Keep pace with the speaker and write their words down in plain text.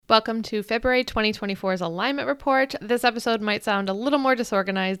Welcome to February 2024's Alignment Report. This episode might sound a little more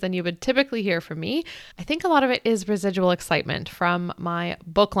disorganized than you would typically hear from me. I think a lot of it is residual excitement from my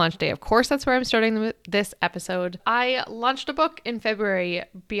book launch day. Of course, that's where I'm starting this episode. I launched a book in February.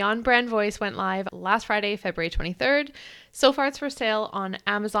 Beyond Brand Voice went live last Friday, February 23rd. So far, it's for sale on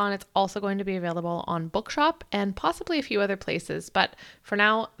Amazon. It's also going to be available on Bookshop and possibly a few other places. But for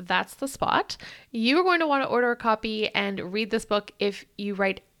now, that's the spot. You are going to want to order a copy and read this book if you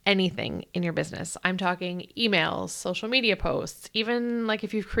write anything in your business. I'm talking emails, social media posts, even like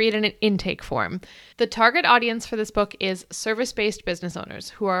if you've created an intake form. The target audience for this book is service-based business owners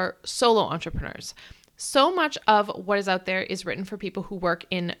who are solo entrepreneurs. So much of what is out there is written for people who work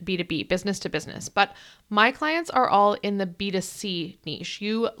in B2B, business to business, but my clients are all in the B2C niche.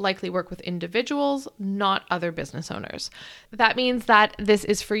 You likely work with individuals, not other business owners. That means that this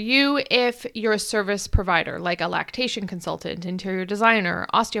is for you if you're a service provider, like a lactation consultant, interior designer,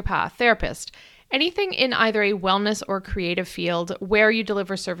 osteopath, therapist, anything in either a wellness or creative field where you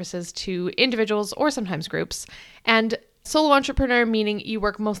deliver services to individuals or sometimes groups. And solo entrepreneur, meaning you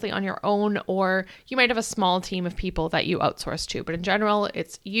work mostly on your own, or you might have a small team of people that you outsource to, but in general,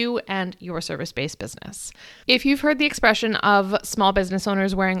 it's you and your service-based business. If you've heard the expression of small business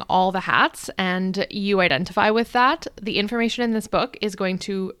owners wearing all the hats and you identify with that, the information in this book is going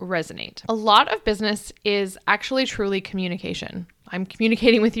to resonate. A lot of business is actually truly communication. I'm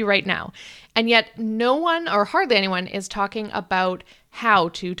communicating with you right now. And yet no one or hardly anyone is talking about how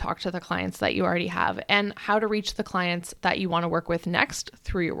to talk to the clients that you already have and how to reach the clients that you want to work with next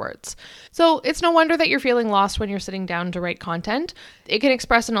through your words. So it's no wonder that you're feeling lost when you're sitting down to write content. It can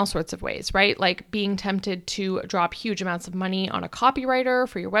express in all sorts of ways, right? Like being tempted to drop huge amounts of money on a copywriter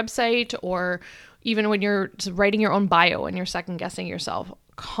for your website, or even when you're just writing your own bio and you're second guessing yourself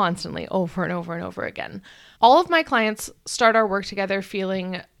constantly over and over and over again. All of my clients start our work together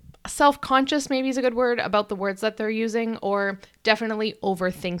feeling self-conscious, maybe is a good word, about the words that they're using, or definitely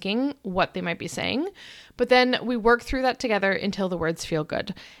overthinking what they might be saying. But then we work through that together until the words feel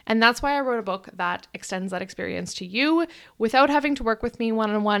good. And that's why I wrote a book that extends that experience to you without having to work with me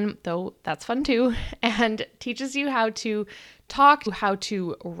one-on-one, though that's fun too, and teaches you how to talk, how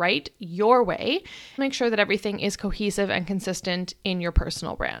to write your way, make sure that everything is cohesive and consistent in your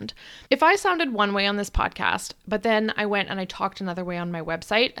personal brand. If I sounded one way on this podcast, but then I went and I talked another way on my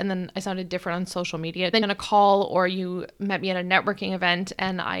website, and then I sounded different on social media, then on a call or you met me at a networking event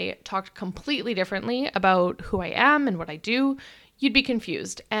and I talked completely differently about who I am and what I do, you'd be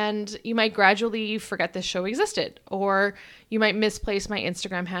confused and you might gradually forget this show existed, or you might misplace my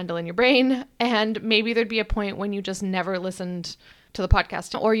Instagram handle in your brain, and maybe there'd be a point when you just never listened to the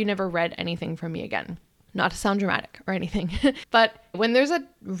podcast or you never read anything from me again. Not to sound dramatic or anything, but when there's a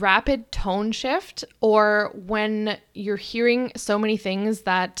rapid tone shift, or when you're hearing so many things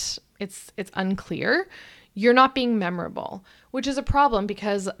that it's unclear, you're not being memorable, which is a problem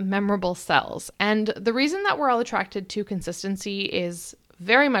because memorable sells. And the reason that we're all attracted to consistency is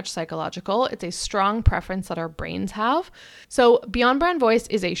very much psychological. It's a strong preference that our brains have. So Beyond Brand Voice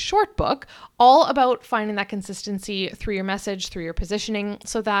is a short book all about finding that consistency through your message, through your positioning,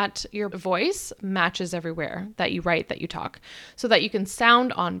 so that your voice matches everywhere that you write, that you talk, so that you can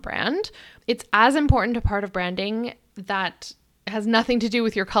sound on brand. It's as important a part of branding that has nothing to do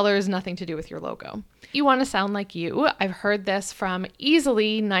with your colors, nothing to do with your logo. You want to sound like you. I've heard this from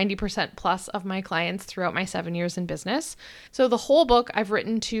easily 90% plus of my clients throughout my 7 years in business. So the whole book I've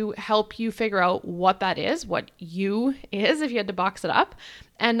written to help you figure out what that is, what you is, if you had to box it up,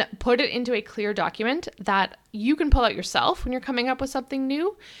 and put it into a clear document that you can pull out yourself when you're coming up with something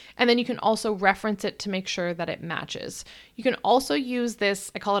new. And then you can also reference it to make sure that it matches. You can also use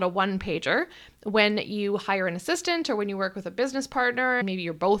this, I call it a one-pager, when you hire an assistant or when you work with a business partner. Maybe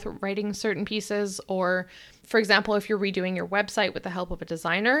you're both writing certain pieces, or for example, if you're redoing your website with the help of a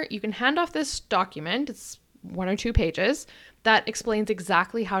designer, you can hand off this document. It's 1 or 2 pages that explains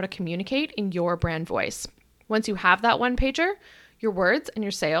exactly how to communicate in your brand voice. Once you have that one-pager, your words and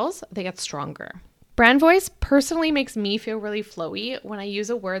your sales, they get stronger. Brand voice personally makes me feel really flowy. When I use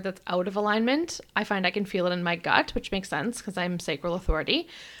a word that's out of alignment, I find I can feel it in my gut, which makes sense because I'm sacral authority.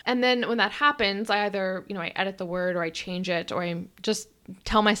 And then when that happens, I either, I edit the word, or I change it, or I just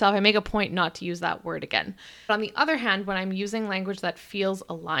tell myself, I make a point not to use that word again. But on the other hand, when I'm using language that feels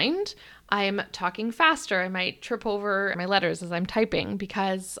aligned, I'm talking faster. I might trip over my letters as I'm typing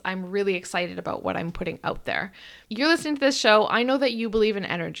because I'm really excited about what I'm putting out there. You're listening to this show. I know that you believe in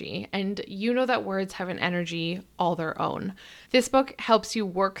energy, and you know that words have an energy all their own. This book helps you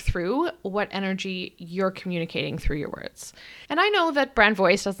work through what energy you're communicating through your words. And I know that brand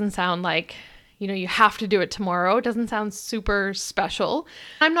voice doesn't sound like you have to do it tomorrow. It doesn't sound super special.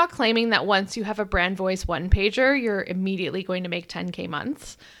 I'm not claiming that once you have a Brand Voice one-pager, you're immediately going to make 10K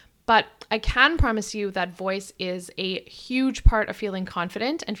months. But I can promise you that voice is a huge part of feeling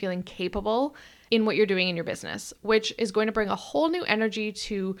confident and feeling capable in what you're doing in your business, which is going to bring a whole new energy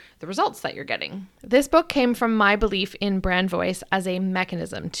to the results that you're getting. This book came from my belief in brand voice as a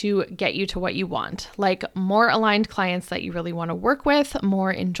mechanism to get you to what you want, like more aligned clients that you really want to work with,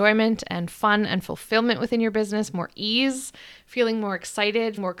 more enjoyment and fun and fulfillment within your business, more ease, feeling more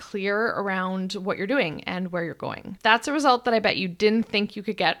excited, more clear around what you're doing and where you're going. That's a result that I bet you didn't think you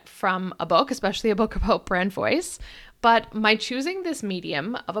could get from a book, especially a book about brand voice. But my choosing this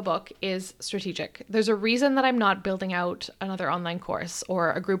medium of a book is strategic. There's a reason that I'm not building out another online course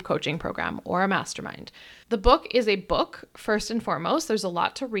or a group coaching program or a mastermind. The book is a book, first and foremost. There's a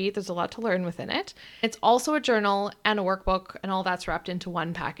lot to read. There's a lot to learn within it. It's also a journal and a workbook, and all that's wrapped into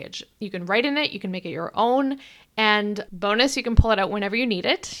one package. You can write in it. You can make it your own. And bonus, you can pull it out whenever you need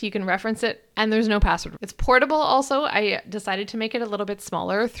it. You can reference it, and there's no password. It's portable also. I decided to make it a little bit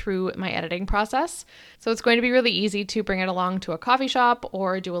smaller through my editing process. So it's going to be really easy to bring it along to a coffee shop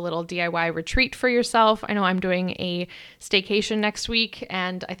or do a little DIY retreat for yourself. I know I'm doing a staycation next week,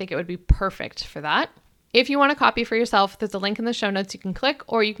 and I think it would be perfect for that. If you want a copy for yourself, there's a link in the show notes you can click,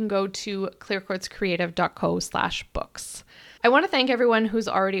 or you can go to clearquartzcreative.co/books. I want to thank everyone who's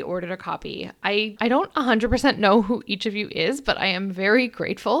already ordered a copy. I don't 100% know who each of you is, but I am very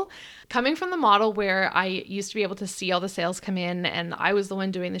grateful. Coming from the model where I used to be able to see all the sales come in and I was the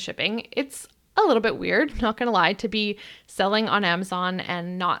one doing the shipping, it's a little bit weird, not going to lie, to be selling on Amazon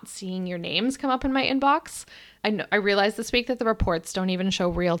and not seeing your names come up in my inbox. I realized this week that the reports don't even show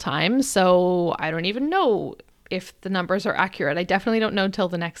real time, so I don't even know if the numbers are accurate. I definitely don't know till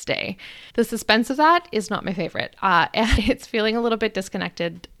the next day. The suspense of that is not my favorite. And it's feeling a little bit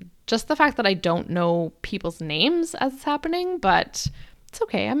disconnected. Just the fact that I don't know people's names as it's happening, but it's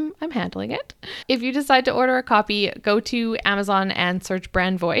okay. I'm handling it. If you decide to order a copy, go to Amazon and search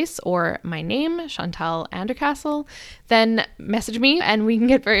Brand Voice or my name, Chantal Andercastle. Then message me and we can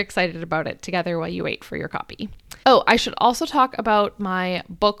get very excited about it together while you wait for your copy. Oh, I should also talk about my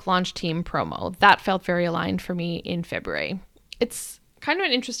book launch team promo. That felt very aligned for me in February. It's kind of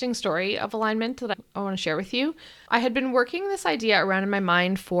an interesting story of alignment that I want to share with you. I had been working this idea around in my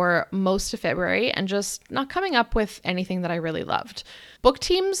mind for most of February and just not coming up with anything that I really loved. Book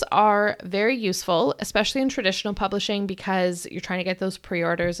teams are very useful, especially in traditional publishing, because you're trying to get those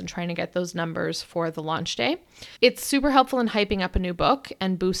pre-orders and trying to get those numbers for the launch day. It's super helpful in hyping up a new book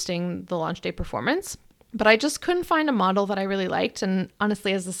and boosting the launch day performance. But I just couldn't find a model that I really liked. And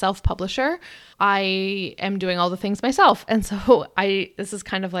honestly, as a self-publisher, I am doing all the things myself. And so this is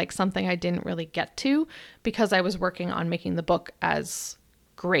kind of like something I didn't really get to because I was working on making the book as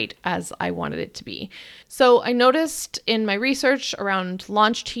great as I wanted it to be. So I noticed in my research around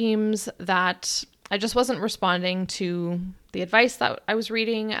launch teams that I just wasn't responding to the advice that I was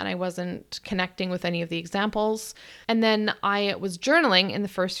reading, and I wasn't connecting with any of the examples. And then I was journaling in the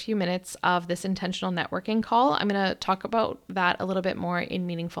first few minutes of this intentional networking call. I'm going to talk about that a little bit more in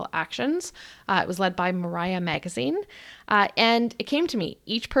Meaningful Actions. It was led by Mariah Magazine. And it came to me.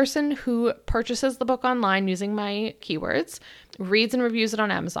 Each person who purchases the book online using my keywords, reads and reviews it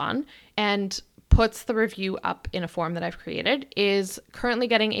on Amazon, and puts the review up in a form that I've created, is currently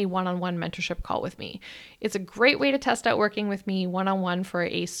getting a one-on-one mentorship call with me. It's a great way to test out working with me one-on-one for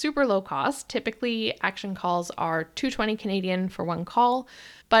a super low cost. Typically, action calls are $220 Canadian for one call.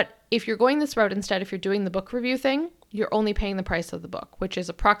 But if you're going this route instead, if you're doing the book review thing, you're only paying the price of the book, which is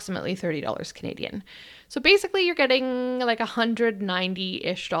approximately $30 Canadian. So basically you're getting like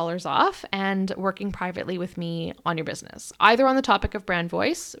 $190-ish off and working privately with me on your business, either on the topic of brand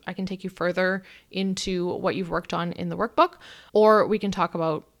voice. I can take you further into what you've worked on in the workbook, or we can talk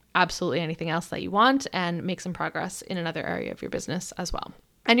about absolutely anything else that you want and make some progress in another area of your business as well.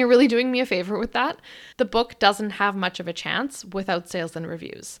 And you're really doing me a favor with that. The book doesn't have much of a chance without sales and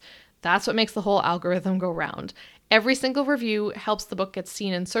reviews. That's what makes the whole algorithm go round. Every single review helps the book get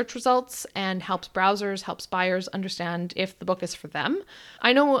seen in search results and helps browsers, helps buyers understand if the book is for them.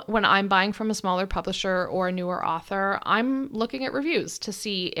 I know when I'm buying from a smaller publisher or a newer author, I'm looking at reviews to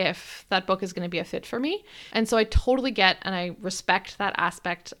see if that book is going to be a fit for me. And so I totally get and I respect that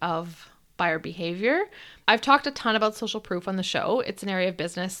aspect of buyer behavior. I've talked a ton about social proof on the show. It's an area of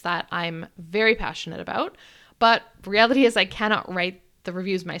business that I'm very passionate about, but reality is I cannot write the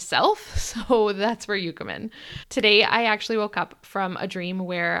reviews myself, so that's where you come in. Today, I actually woke up from a dream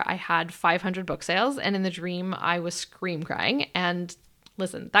where I had 500 book sales, and in the dream, I was scream crying, and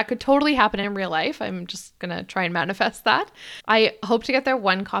Listen, that could totally happen in real life. I'm just going to try and manifest that. I hope to get there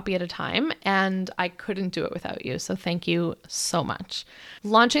one copy at a time, and I couldn't do it without you. So thank you so much.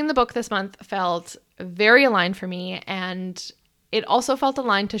 Launching the book this month felt very aligned for me, and it also felt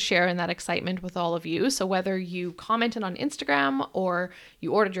aligned to share in that excitement with all of you. So whether you commented on Instagram or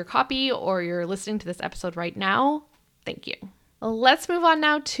you ordered your copy or you're listening to this episode right now, thank you. Let's move on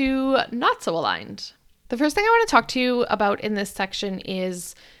now to not so aligned. The first thing I want to talk to you about in this section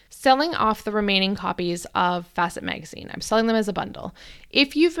is selling off the remaining copies of Facet Magazine. I'm selling them as a bundle.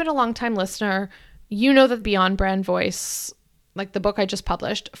 If you've been a longtime listener, you know that Beyond Brand Voice, like the book I just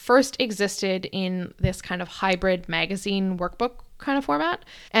published, first existed in this kind of hybrid magazine workbook kind of format,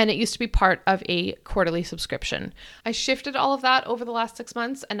 and it used to be part of a quarterly subscription. I shifted all of that over the last 6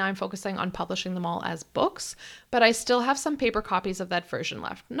 months, and now I'm focusing on publishing them all as books, but I still have some paper copies of that version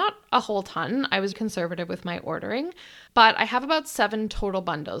left. Not a whole ton. I was conservative with my ordering, but I have about 7 total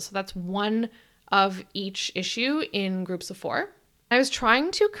bundles. So that's one of each issue in groups of 4. I was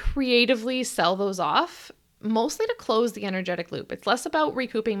trying to creatively sell those off, mostly to close the energetic loop. It's less about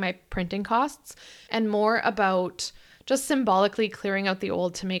recouping my printing costs and more about just symbolically clearing out the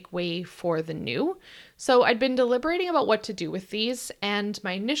old to make way for the new. So I'd been deliberating about what to do with these, and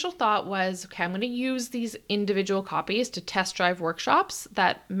my initial thought was, okay, I'm going to use these individual copies to test drive workshops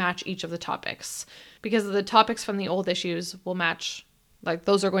that match each of the topics, because the topics from the old issues will match, like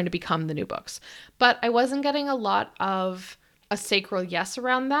those are going to become the new books. But I wasn't getting a lot of a sacral yes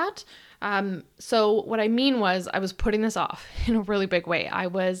around that. So what I mean was I was putting this off in a really big way. I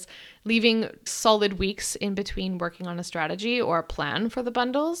was leaving solid weeks in between working on a strategy or a plan for the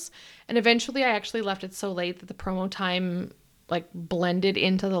bundles. And eventually I actually left it so late that the promo time like blended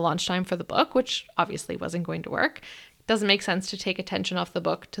into the launch time for the book, which obviously wasn't going to work. It doesn't make sense to take attention off the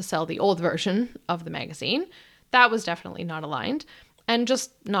book to sell the old version of the magazine. That was definitely not aligned and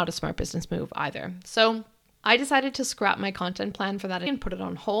just not a smart business move either. So I decided to scrap my content plan for that and put it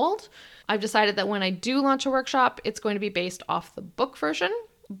on hold. I've decided that when I do launch a workshop, it's going to be based off the book version.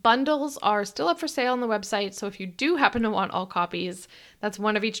 Bundles are still up for sale on the website, so if you do happen to want all copies, that's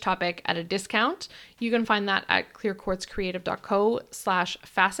one of each topic at a discount. You can find that at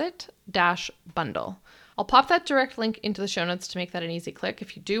clearquartzcreative.co/facet-bundle. I'll pop that direct link into the show notes to make that an easy click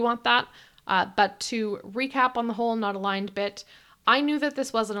if you do want that. But to recap on the whole not aligned bit, I knew that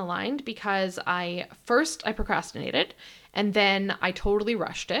this wasn't aligned because I procrastinated, and then I totally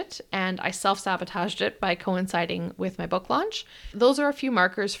rushed it, and I self-sabotaged it by coinciding with my book launch. Those are a few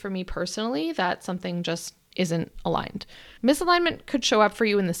markers for me personally that something just isn't aligned. Misalignment could show up for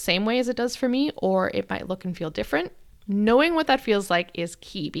you in the same way as it does for me, or it might look and feel different. Knowing what that feels like is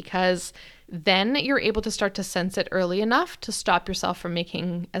key, because then you're able to start to sense it early enough to stop yourself from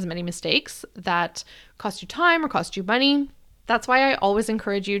making as many mistakes that cost you time or cost you money. That's why I always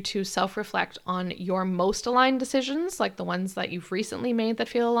encourage you to self-reflect on your most aligned decisions, like the ones that you've recently made that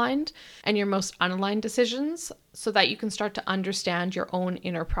feel aligned, and your most unaligned decisions, so that you can start to understand your own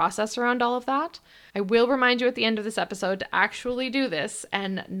inner process around all of that. I will remind you at the end of this episode to actually do this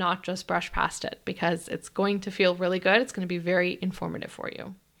and not just brush past it, because it's going to feel really good. It's going to be very informative for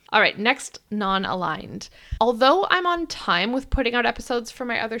you. All right, next, non-aligned. Although I'm on time with putting out episodes for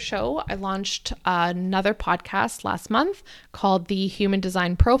my other show, I launched another podcast last month called the Human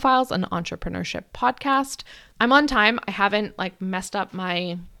Design Profiles, an Entrepreneurship Podcast. I'm on time. I haven't messed up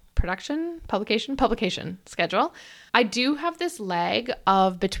my publication schedule. I do have this lag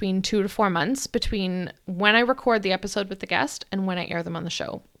of between 2 to 4 months between when I record the episode with the guest and when I air them on the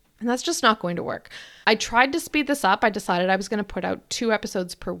show. And that's just not going to work. I tried to speed this up. I decided I was going to put out 2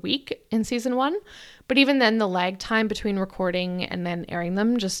 episodes per week in season 1. But even then, the lag time between recording and then airing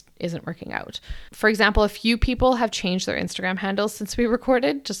them just isn't working out. For example, a few people have changed their Instagram handles since we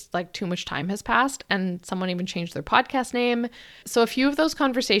recorded, just too much time has passed, and someone even changed their podcast name. So a few of those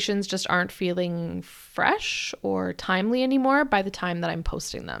conversations just aren't feeling fresh or timely anymore by the time that I'm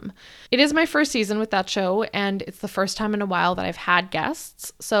posting them. It is my first season with that show, and it's the first time in a while that I've had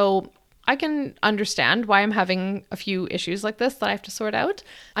guests. So I can understand why I'm having a few issues like this that I have to sort out.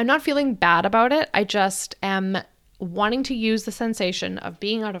 I'm not feeling bad about it. I just am wanting to use the sensation of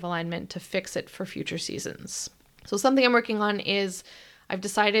being out of alignment to fix it for future seasons. So something I'm working on is I've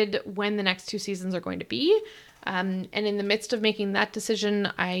decided when the next 2 seasons are going to be. And in the midst of making that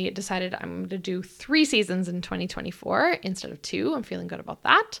decision, I decided I'm going to do 3 seasons in 2024 instead of 2. I'm feeling good about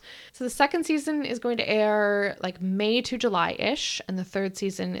that. So the second season is going to air May to July-ish, and the third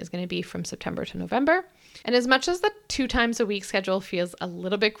season is going to be from September to November. And as much as the 2 times a week schedule feels a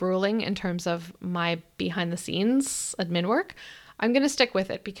little bit grueling in terms of my behind the scenes admin work, I'm going to stick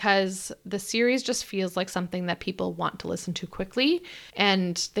with it because the series just feels like something that people want to listen to quickly,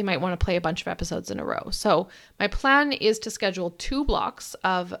 and they might want to play a bunch of episodes in a row. So my plan is to schedule 2 blocks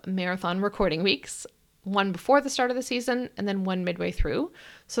of marathon recording weeks, one before the start of the season and then one midway through,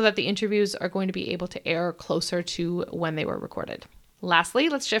 so that the interviews are going to be able to air closer to when they were recorded. Lastly,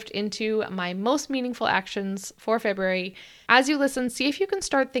 let's shift into my most meaningful actions for February. As you listen, see if you can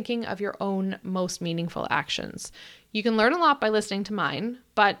start thinking of your own most meaningful actions. You can learn a lot by listening to mine,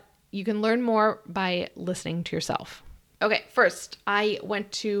 but you can learn more by listening to yourself. Okay, first, I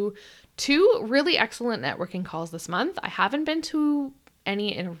went to 2 really excellent networking calls this month. I haven't been to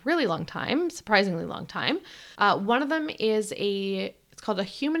any in a really long time, surprisingly long time. One of them is it's called a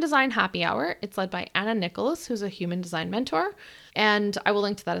Human Design Happy Hour. It's led by Anna Nicholas, who's a human design mentor. And I will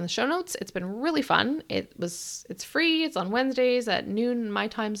link to that in the show notes. It's been really fun. It's free. It's on Wednesdays at noon, my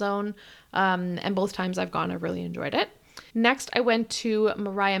time zone. And both times I've gone, I really enjoyed it. Next, I went to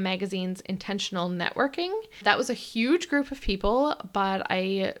Mariah Magazine's Intentional Networking. That was a huge group of people, but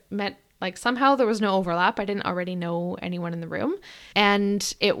I met somehow there was no overlap. I didn't already know anyone in the room.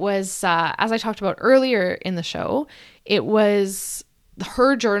 And it was, as I talked about earlier in the show, it was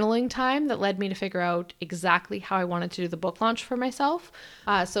her journaling time that led me to figure out exactly how I wanted to do the book launch for myself.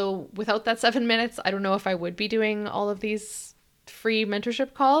 So without that 7 minutes, I don't know if I would be doing all of these free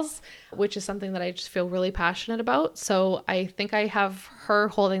mentorship calls, which is something that I just feel really passionate about. So I think I have her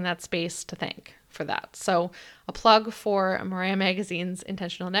holding that space to thank for that. So a plug for Mariah Magazine's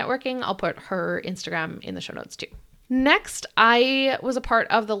Intentional Networking. I'll put her Instagram in the show notes too. Next, I was a part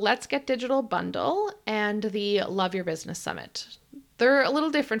of the Let's Get Digital bundle and the Love Your Business Summit. They're a little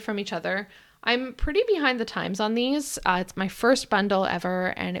different from each other. I'm pretty behind the times on these. It's my first bundle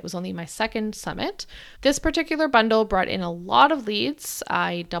ever, and it was only my second summit. This particular bundle brought in a lot of leads.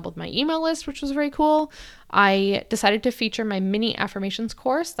 I doubled my email list, which was very cool. I decided to feature my mini affirmations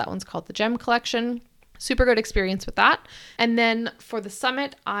course. That one's called the Gem Collection. Super good experience with that. And then for the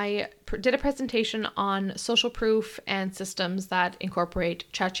summit, I did a presentation on social proof and systems that incorporate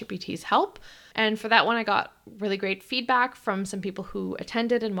ChatGPT's help. And for that one, I got really great feedback from some people who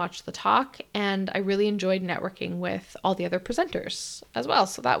attended and watched the talk. And I really enjoyed networking with all the other presenters as well.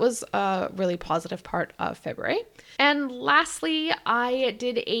 So that was a really positive part of February. And lastly, I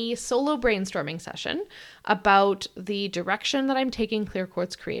did a solo brainstorming session about the direction that I'm taking Clear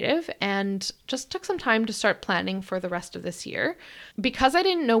Quartz Creative, and just took some time to start planning for the rest of this year. Because I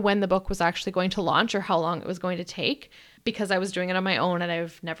didn't know when the book was actually going to launch or how long it was going to take, because I was doing it on my own and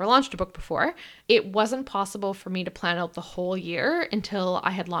I've never launched a book before, it wasn't possible for me to plan out the whole year until I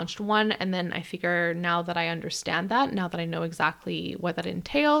had launched one. And then I figure now that I understand that, now that I know exactly what that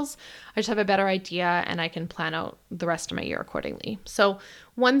entails, I just have a better idea and I can plan out the rest of my year accordingly. So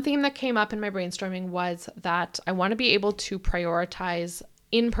one theme that came up in my brainstorming was that I want to be able to prioritize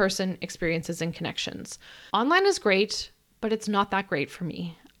in-person experiences and connections. Online is great, but it's not that great for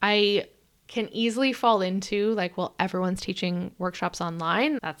me. I can easily fall into everyone's teaching workshops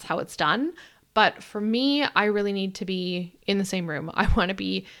online. That's how it's done. But for me, I really need to be in the same room. I want to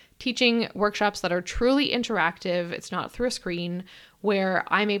be teaching workshops that are truly interactive. It's not through a screen, where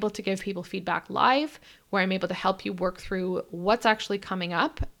I'm able to give people feedback live, where I'm able to help you work through what's actually coming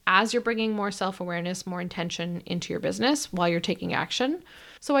up as you're bringing more self-awareness, more intention into your business while you're taking action.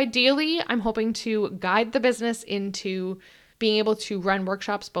 So ideally, I'm hoping to guide the business into being able to run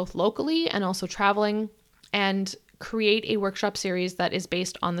workshops both locally and also traveling, and create a workshop series that is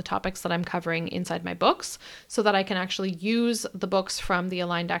based on the topics that I'm covering inside my books, so that I can actually use the books from the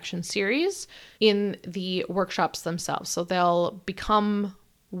Aligned Action series in the workshops themselves. So they'll become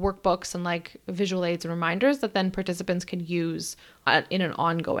workbooks and visual aids and reminders that then participants can use in an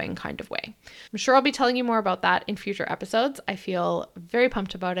ongoing kind of way. I'm sure I'll be telling you more about that in future episodes. I feel very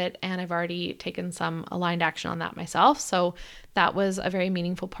pumped about it, and I've already taken some aligned action on that myself. So that was a very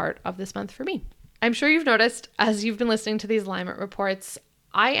meaningful part of this month for me. I'm sure you've noticed as you've been listening to these alignment reports,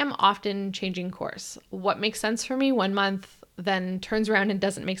 I am often changing course. What makes sense for me one month then turns around and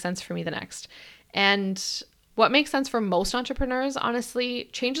doesn't make sense for me the next. And what makes sense for most entrepreneurs, honestly,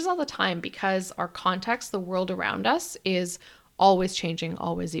 changes all the time, because our context, the world around us, is always changing,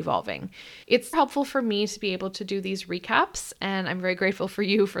 always evolving. It's helpful for me to be able to do these recaps, and I'm very grateful for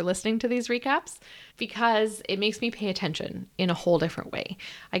you for listening to these recaps, because it makes me pay attention in a whole different way.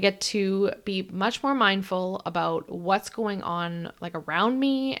 I get to be much more mindful about what's going on around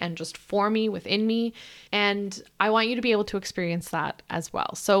me and just for me, within me, and I want you to be able to experience that as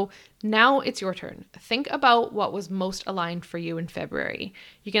well. So now it's your turn. Think about what was most aligned for you in February.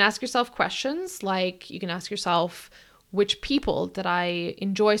 You can ask yourself questions like, you can ask yourself, which people did I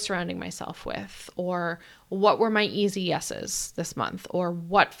enjoy surrounding myself with? Or what were my easy yeses this month? Or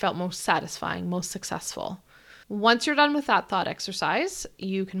what felt most satisfying, most successful? Once you're done with that thought exercise,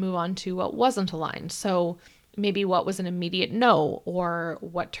 you can move on to what wasn't aligned. So maybe what was an immediate no, or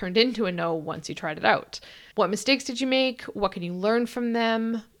what turned into a no once you tried it out. What mistakes did you make? What can you learn from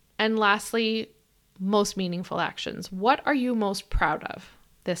them? And lastly, most meaningful actions. What are you most proud of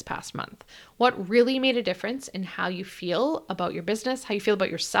this past month? What really made a difference in how you feel about your business, how you feel about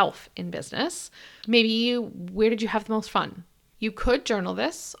yourself in business? Maybe where did you have the most fun? You could journal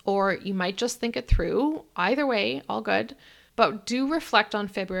this, or you might just think it through. Either way, all good. But do reflect on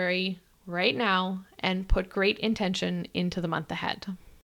February right now and put great intention into the month ahead.